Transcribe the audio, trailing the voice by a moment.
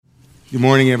Good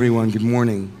morning, everyone. Good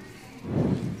morning.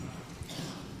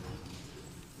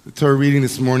 The Torah reading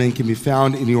this morning can be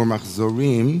found in your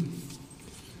Machzorim.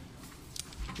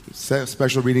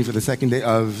 Special reading for the second day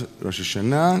of Rosh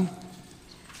Hashanah.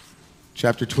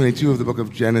 Chapter 22 of the book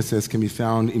of Genesis can be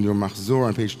found in your Machzor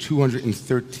on page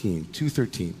 213.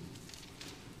 213.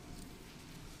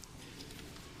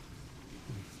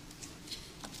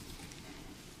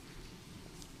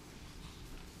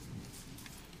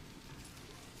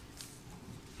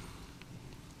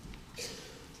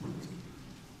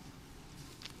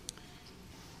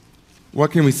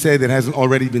 What can we say that hasn't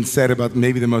already been said about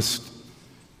maybe the most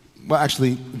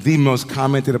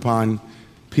commented upon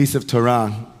piece of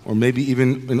Torah, or maybe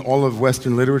even in all of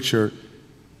Western literature?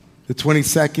 The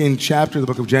 22nd chapter of the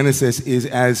book of Genesis is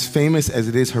as famous as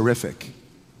it is horrific.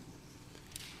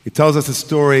 It tells us a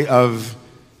story of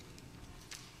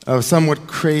a somewhat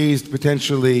crazed,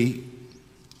 potentially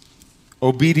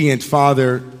obedient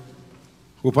father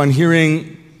who, upon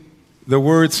hearing the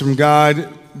words from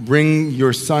God, "Bring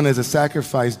your son as a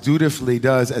sacrifice," dutifully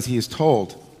does as he is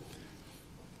told.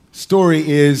 Story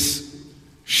is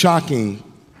shocking.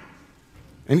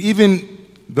 And even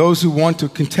those who want to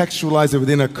contextualize it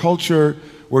within a culture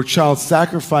where child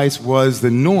sacrifice was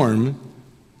the norm,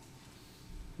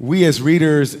 we as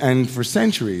readers, and for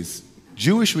centuries,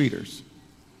 Jewish readers,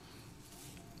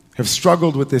 have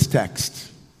struggled with this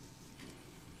text.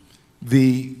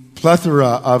 The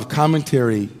plethora of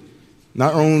commentary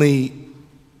not only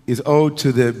is owed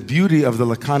to the beauty of the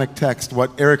laconic text,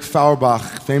 what Eric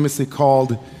Auerbach famously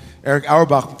called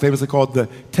the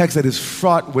text that is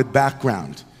fraught with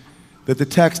background, that the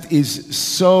text is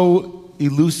so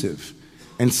elusive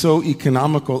and so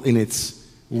economical in its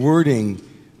wording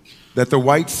that the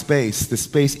white space, the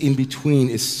space in between,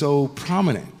 is so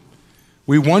prominent.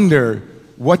 We wonder,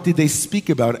 what did they speak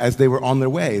about as they were on their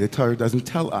way? The Torah doesn't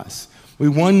tell us. We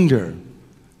wonder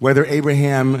whether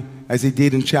Abraham, as he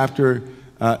did in chapter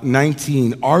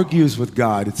 19, argues with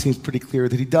God. It seems pretty clear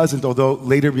that he doesn't, although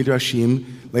later Midrashim,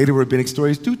 later rabbinic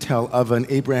stories do tell of an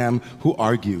Abraham who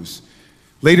argues.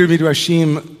 Later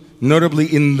Midrashim, notably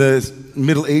in the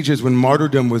Middle Ages when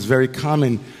martyrdom was very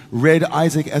common, read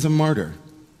Isaac as a martyr,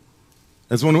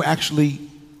 as one who actually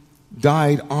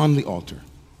died on the altar,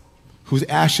 whose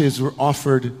ashes were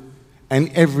offered. And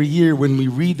every year when we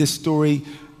read this story,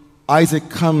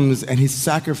 Isaac comes and his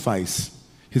sacrifice,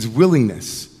 his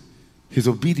willingness, his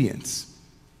obedience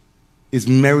is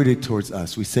merited towards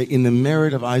us. We say, in the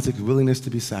merit of Isaac's willingness to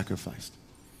be sacrificed.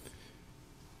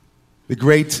 The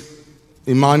great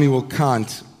Immanuel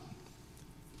Kant,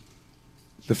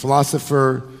 the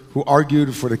philosopher who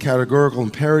argued for the categorical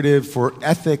imperative, for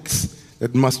ethics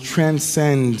that must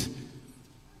transcend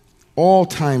all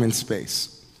time and space,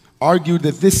 argued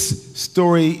that this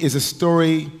story is a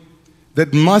story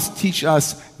that must teach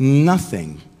us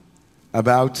nothing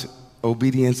about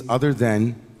obedience other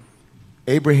than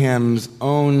Abraham's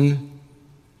own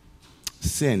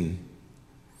sin.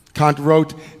 Kant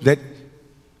wrote that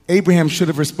Abraham should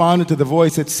have responded to the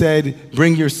voice that said,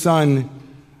 "Bring your son.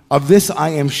 Of this I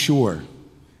am sure,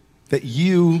 that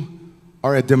you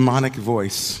are a demonic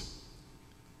voice."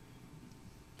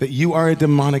 That you are a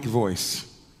demonic voice.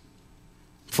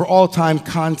 For all time,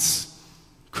 Kant's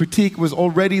critique was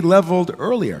already leveled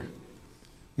earlier,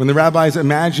 when the rabbis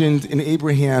imagined an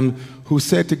Abraham who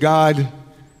said to God,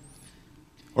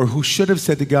 or who should have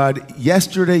said to God,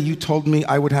 "Yesterday you told me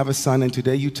I would have a son, and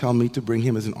today you tell me to bring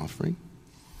him as an offering."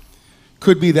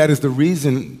 Could be that is the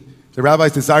reason the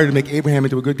rabbis' desire to make Abraham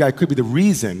into a good guy, could be the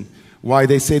reason why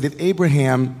they say that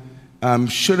Abraham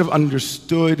should have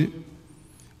understood.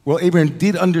 Well, Abraham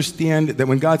did understand that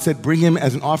when God said, "Bring him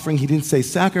as an offering," he didn't say,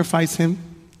 "Sacrifice him."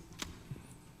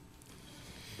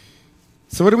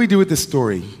 So what do we do with this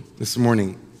story this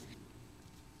morning?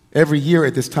 Every year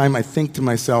at this time, I think to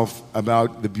myself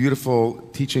about the beautiful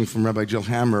teaching from Rabbi Jill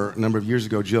Hammer a number of years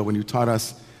ago, Jill, when you taught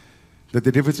us that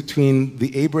the difference between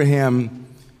the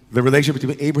relationship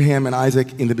between Abraham and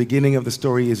Isaac in the beginning of the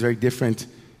story is very different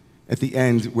at the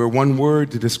end, where one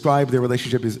word to describe their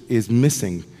relationship is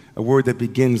missing, a word that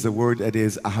begins, the word that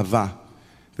is ahava,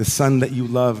 the son that you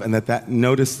love, and that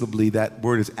noticeably that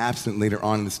word is absent later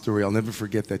on in the story. I'll never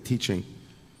forget that teaching.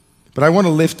 But I want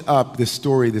to lift up this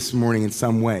story this morning in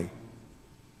some way,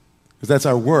 because that's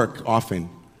our work often,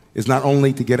 is not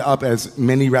only to get up, as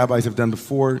many rabbis have done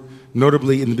before,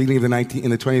 notably in the beginning of in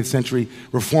the 20th century,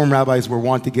 Reform rabbis were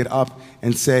wont to get up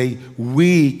and say,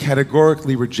 "We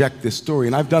categorically reject this story,"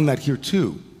 and I've done that here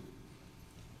too.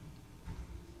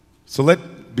 So let's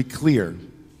be clear.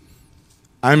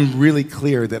 I'm really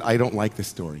clear that I don't like this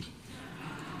story.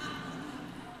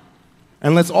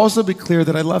 And let's also be clear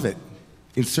that I love it.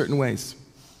 in certain ways.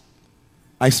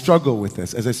 I struggle with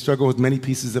this, as I struggle with many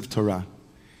pieces of Torah.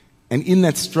 And in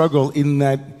that struggle, in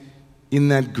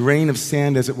that grain of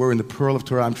sand, as it were, in the pearl of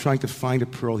Torah, I'm trying to find a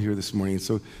pearl here this morning.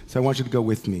 So I want you to go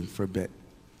with me for a bit.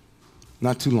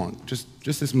 Not too long, just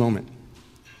this moment.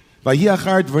 Vayhi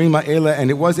achar dvarim ha'ela, and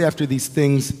it was after these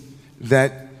things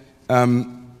that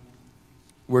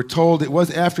we're told, it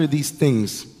was after these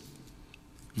things.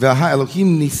 V'ha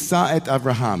Elohim nisa et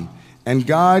Avraham. And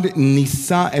God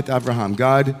nisa et Avraham.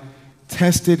 God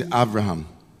tested Avraham.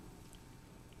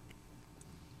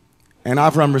 And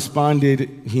Avraham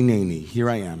responded, Hineni, here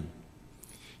I am.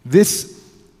 This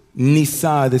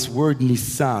nisa, this word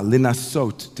nisa,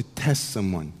 linasot, to test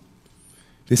someone.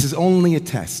 This is only a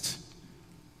test,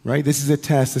 right? This is a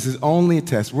test. This is only a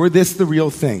test. Were this the real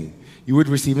thing, you would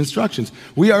receive instructions.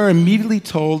 We are immediately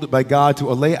told by God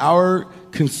to allay our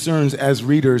concerns as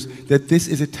readers that this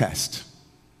is a test,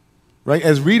 right?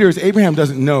 As readers, Abraham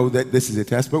doesn't know that this is a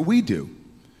test, but we do.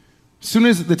 As soon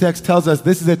as the text tells us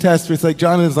this is a test, it's like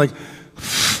John is like,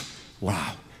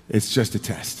 wow, it's just a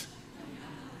test.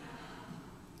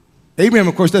 Abraham,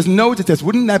 of course, doesn't know it's a test.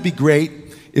 Wouldn't that be great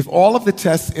if all of the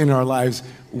tests in our lives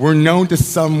were known to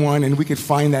someone and we could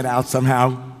find that out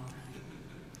somehow?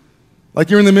 Like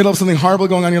you're in the middle of something horrible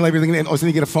going on in your life, and all of a sudden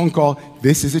you get a phone call,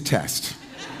 this is a test.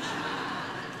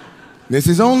 This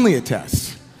is only a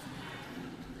test.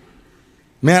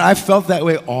 Man, I've felt that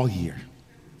way all year.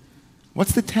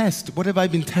 What's the test? What have I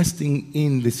been testing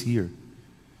in this year?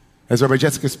 As Rabbi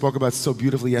Jessica spoke about so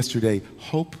beautifully yesterday,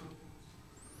 hope.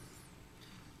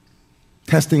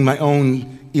 Testing my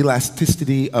own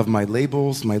elasticity of my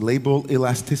labels, my label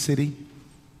elasticity.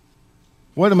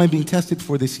 What am I being tested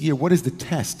for this year? What is the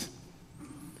test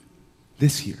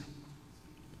this year?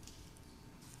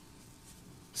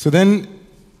 So then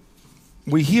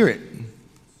we hear it.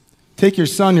 Take your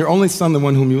son, your only son, the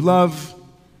one whom you love.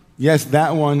 Yes,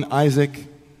 that one, Isaac.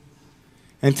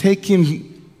 And take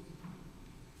him,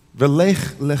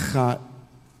 Velech lecha,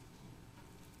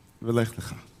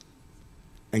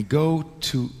 and go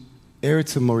to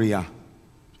Eretz Moriah,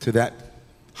 to that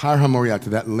Har HaMoriah, to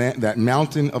that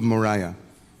mountain of Moriah.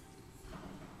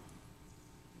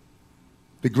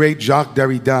 The great Jacques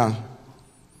Derrida,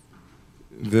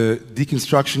 the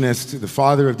deconstructionist, the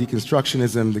father of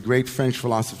deconstructionism, the great French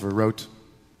philosopher, wrote,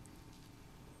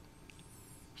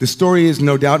 the story is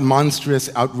no doubt monstrous,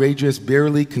 outrageous,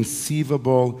 barely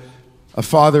conceivable. A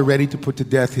father ready to put to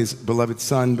death his beloved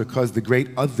son because the great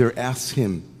other asks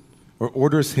him or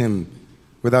orders him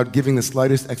without giving the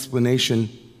slightest explanation.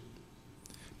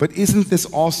 But isn't this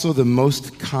also the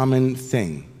most common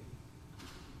thing?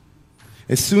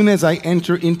 As soon as I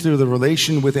enter into the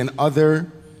relation with an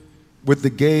other, with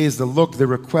the gaze, the look, the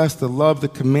request, the love, the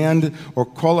command, or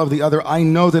call of the other, I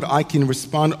know that I can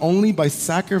respond only by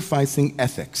sacrificing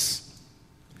ethics.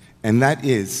 And that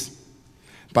is,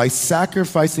 by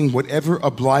sacrificing whatever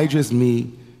obliges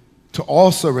me to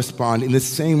also respond in the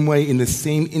same way, in the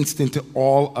same instant to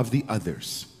all of the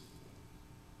others.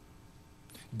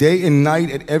 Day and night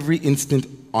at every instant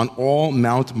on all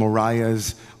Mount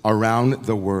Moriahs around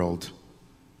the world.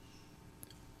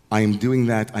 I am doing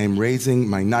that. I am raising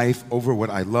my knife over what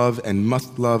I love and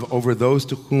must love, over those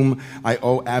to whom I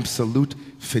owe absolute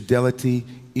fidelity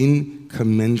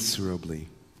incommensurably.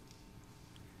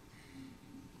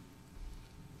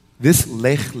 This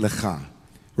Lech Lecha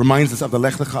reminds us of the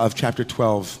Lech Lecha of chapter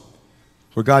 12,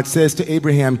 where God says to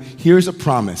Abraham, here's a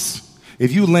promise.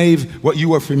 If you leave what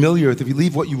you are familiar with, if you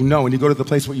leave what you know and you go to the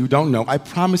place where you don't know, I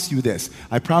promise you this.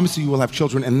 I promise you will have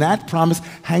children. And that promise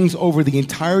hangs over the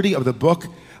entirety of the book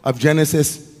of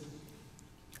Genesis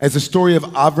as the story of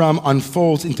Avram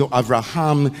unfolds into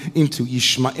Avraham, into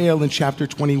Ishmael in chapter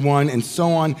 21, and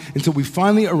so on, until we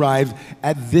finally arrive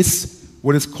at this,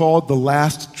 what is called the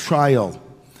last trial,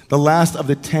 the last of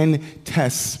the 10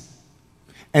 tests.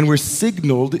 And we're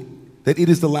signaled that it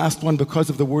is the last one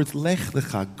because of the words Lech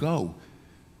Lecha, go,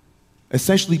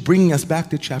 essentially bringing us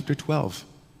back to chapter 12.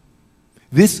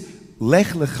 This Lech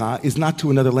Lecha is not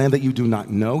to another land that you do not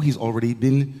know. He's already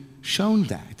been shown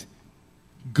that.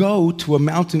 Go to a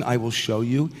mountain I will show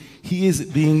you. He is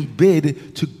being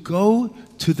bid to go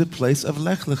to the place of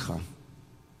Lech Lecha,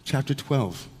 chapter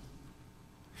 12.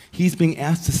 He's being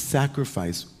asked to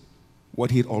sacrifice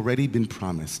what he had already been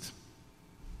promised.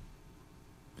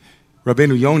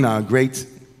 Rabbeinu Yonah, a great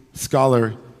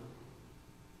scholar,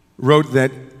 wrote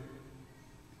that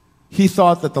he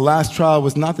thought that the last trial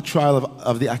was not the trial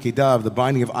of the Akedah, of the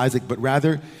binding of Isaac, but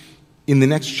rather in the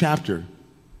next chapter,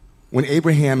 when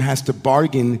Abraham has to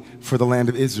bargain for the land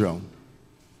of Israel.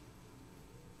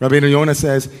 Rabbeinu Yonah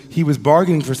says he was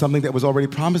bargaining for something that was already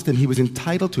promised him. He was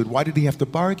entitled to it. Why did he have to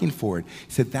bargain for it?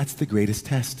 He said, that's the greatest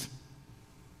test.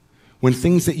 When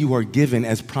things that you are given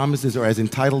as promises or as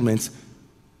entitlements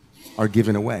are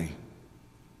given away.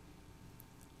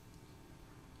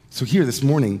 So here this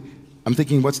morning, I'm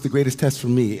thinking, what's the greatest test for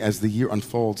me as the year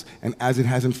unfolds and as it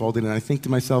has unfolded? And I think to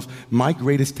myself, my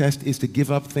greatest test is to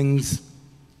give up things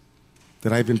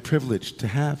that I've been privileged to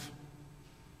have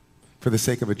for the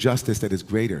sake of a justice that is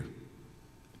greater.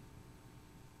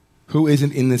 Who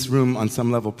isn't in this room on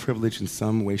some level privileged in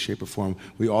some way, shape, or form?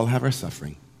 We all have our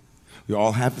suffering. We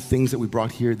all have the things that we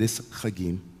brought here this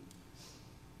Chagim.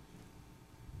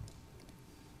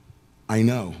 I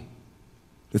know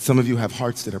that some of you have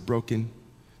hearts that are broken.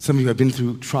 Some of you have been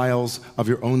through trials of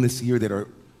your own this year that are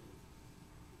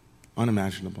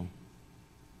unimaginable.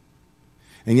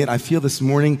 And yet I feel this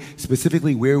morning,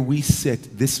 specifically where we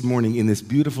sit this morning in this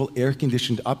beautiful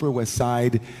air-conditioned Upper West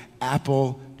Side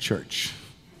Apple Church,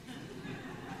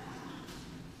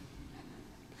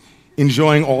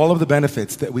 enjoying all of the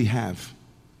benefits that we have.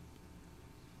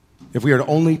 If we are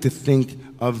only to think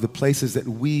of the places that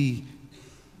we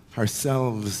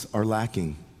ourselves are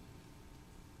lacking,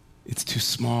 it's too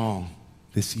small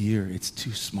this year. It's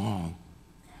too small.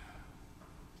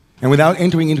 And without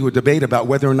entering into a debate about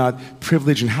whether or not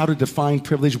privilege and how to define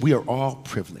privilege, we are all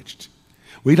privileged.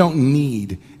 We don't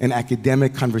need an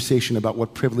academic conversation about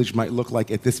what privilege might look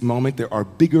like at this moment. There are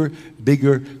bigger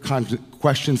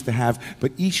questions to have,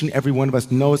 but each and every one of us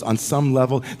knows on some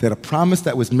level that a promise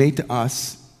that was made to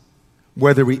us,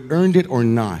 whether we earned it or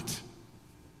not,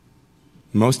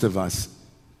 most of us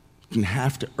can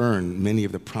have to earn many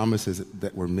of the promises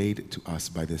that were made to us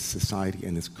by this society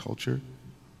and this culture.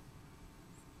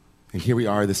 And here we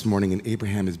are this morning, and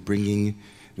Abraham is bringing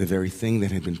the very thing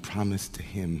that had been promised to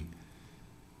him.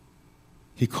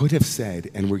 He could have said,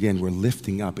 and we're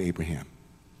lifting up Abraham.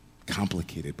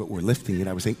 Complicated, but we're lifting it.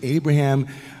 I was saying, Abraham,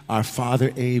 our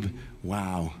father Abe,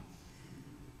 wow.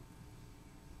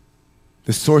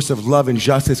 The source of love and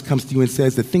justice comes to you and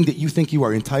says, the thing that you think you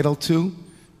are entitled to,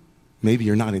 maybe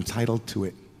you're not entitled to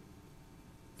it.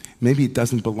 Maybe it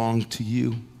doesn't belong to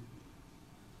you.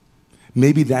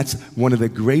 Maybe that's one of the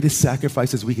greatest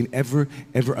sacrifices we can ever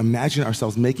imagine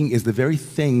ourselves making, is the very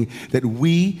thing that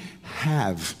we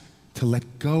have to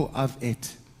let go of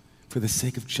it for the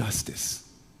sake of justice.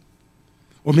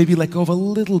 Or maybe let go of a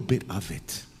little bit of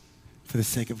it for the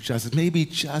sake of justice. Maybe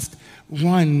just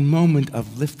one moment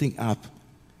of lifting up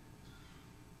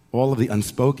all of the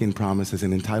unspoken promises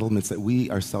and entitlements that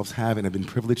we ourselves have and have been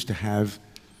privileged to have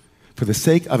for the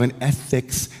sake of an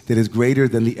ethics that is greater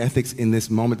than the ethics in this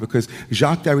moment. Because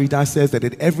Jacques Derrida says that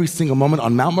at every single moment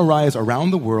on Mount Moriah's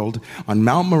around the world, on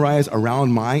Mount Moriah's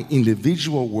around my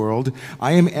individual world,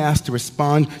 I am asked to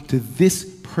respond to this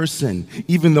person.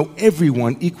 Even though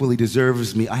everyone equally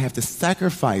deserves me, I have to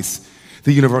sacrifice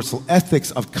the universal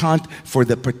ethics of Kant for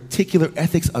the particular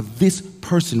ethics of this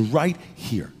person right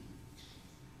here.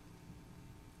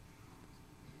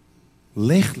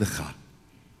 Lech lecha.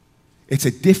 It's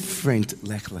a different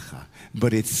Lech lecha,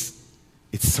 but it's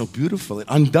so beautiful. It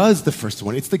undoes the first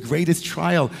one. It's the greatest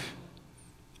trial.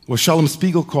 What Shalom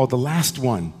Spiegel called the last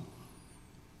one.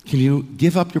 Can you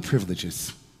give up your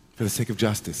privileges for the sake of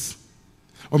justice?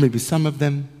 Or maybe some of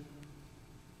them,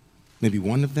 maybe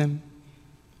one of them,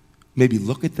 maybe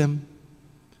look at them,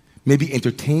 maybe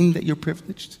entertain that you're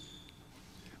privileged.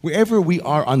 Wherever we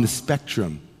are on the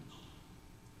spectrum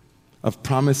of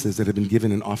promises that have been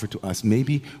given and offered to us,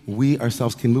 maybe we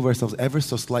ourselves can move ourselves ever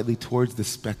so slightly towards the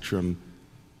spectrum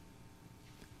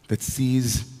that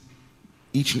sees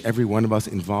each and every one of us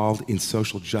involved in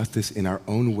social justice in our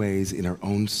own ways, in our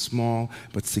own small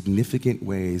but significant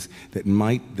ways that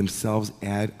might themselves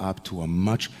add up to a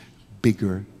much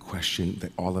bigger question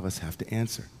that all of us have to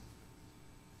answer.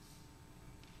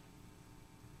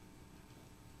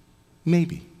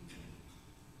 Maybe.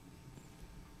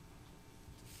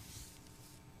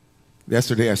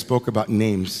 Yesterday I spoke about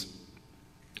names.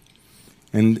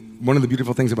 And one of the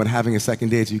beautiful things about having a second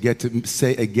day is you get to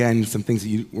say again some things that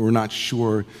you were not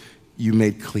sure you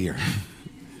made clear.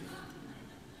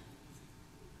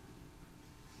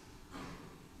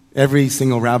 Every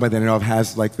single rabbi that I know of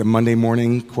has like the Monday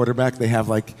morning quarterback. They have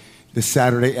like the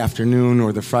Saturday afternoon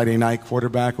or the Friday night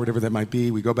quarterback, whatever that might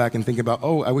be. We go back and think about,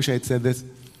 oh, I wish I had said this.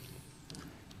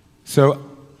 So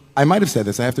I might have said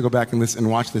this. I have to go back and listen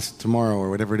and watch this tomorrow or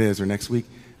whatever it is or next week.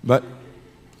 But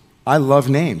I love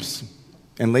names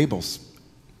and labels.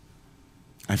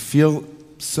 I feel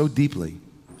so deeply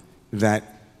that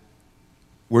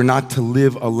we're not to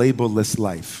live a label-less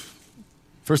life.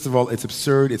 First of all, it's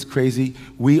absurd, it's crazy.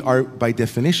 We are, by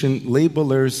definition,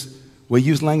 labelers We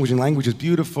use language, and language is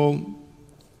beautiful.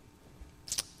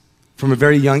 From a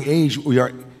very young age, we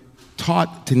are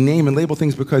taught to name and label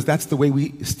things because that's the way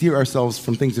we steer ourselves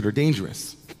from things that are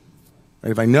dangerous.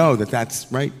 Right? If I know that that's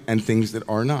right, and things that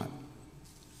are not.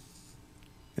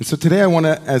 And so today I want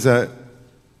to, as a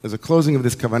closing of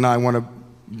this kavanah, I want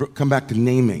to come back to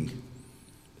naming.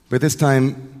 But this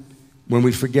time, when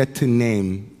we forget to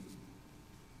name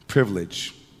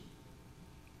privilege,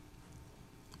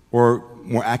 or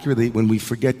more accurately, when we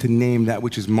forget to name that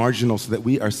which is marginal so that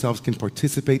we ourselves can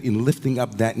participate in lifting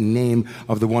up that name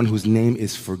of the one whose name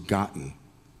is forgotten.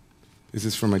 This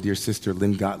is from my dear sister,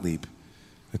 Lynn Gottlieb,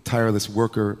 a tireless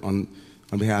worker on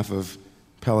behalf of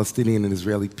Palestinian and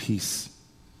Israeli peace.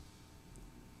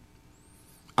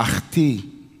 Achti,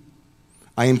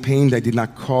 I am pained I did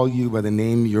not call you by the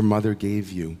name your mother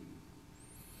gave you.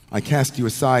 I cast you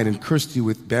aside and cursed you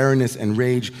with barrenness and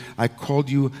rage. I called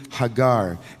you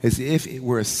Hagar, as if it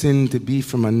were a sin to be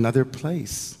from another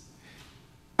place.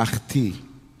 Achti,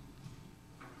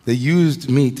 they used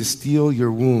me to steal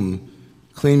your womb,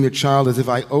 claim your child as if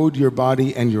I owed your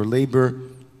body and your labor.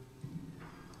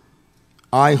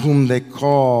 I whom they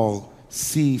call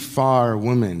Sifar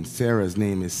woman, Sarah's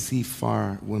name is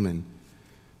Sifar woman,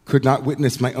 could not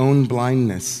witness my own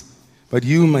blindness. But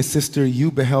you, my sister,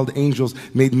 you beheld angels,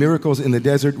 made miracles in the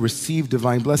desert, received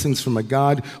divine blessings from a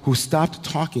God who stopped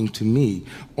talking to me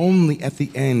only at the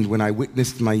end when I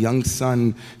witnessed my young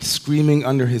son screaming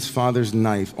under his father's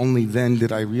knife. Only then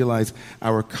did I realize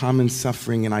our common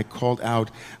suffering, and I called out,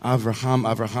 Avraham,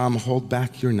 Avraham, hold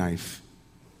back your knife.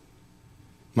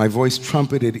 My voice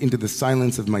trumpeted into the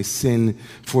silence of my sin.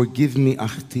 Forgive me,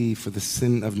 Achti, for the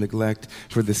sin of neglect,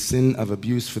 for the sin of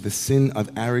abuse, for the sin of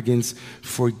arrogance.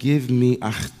 Forgive me,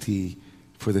 Achti,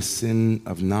 for the sin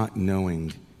of not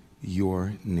knowing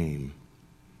your name.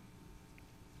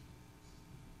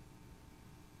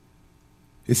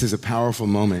 This is a powerful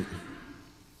moment.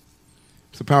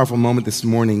 It's a powerful moment this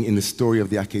morning in the story of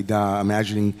the Akedah,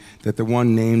 imagining that the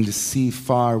one named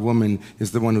Sifar woman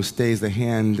is the one who stays the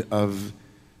hand of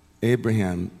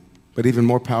Abraham. But even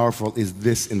more powerful is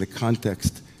this in the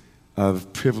context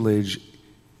of privilege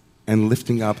and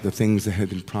lifting up the things that had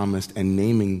been promised and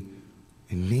naming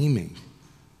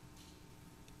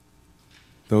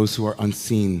those who are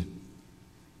unseen.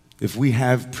 If we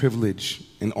have privilege,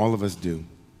 and all of us do,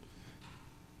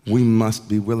 we must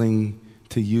be willing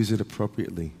to use it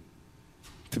appropriately,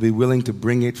 to be willing to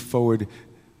bring it forward,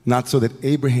 not so that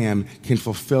Abraham can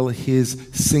fulfill his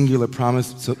singular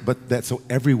promise, but that so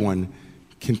everyone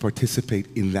can participate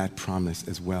in that promise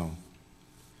as well.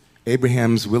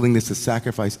 Abraham's willingness to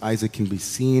sacrifice Isaac can be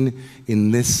seen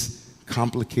in this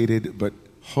complicated but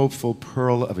hopeful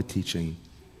pearl of a teaching.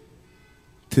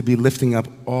 To be lifting up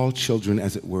all children,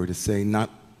 as it were, to say,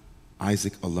 not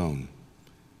Isaac alone,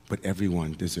 but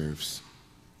everyone deserves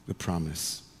the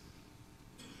promise.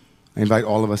 I invite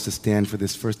all of us to stand for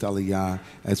this first Aliyah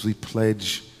as we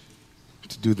pledge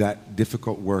to do that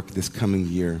difficult work this coming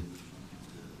year.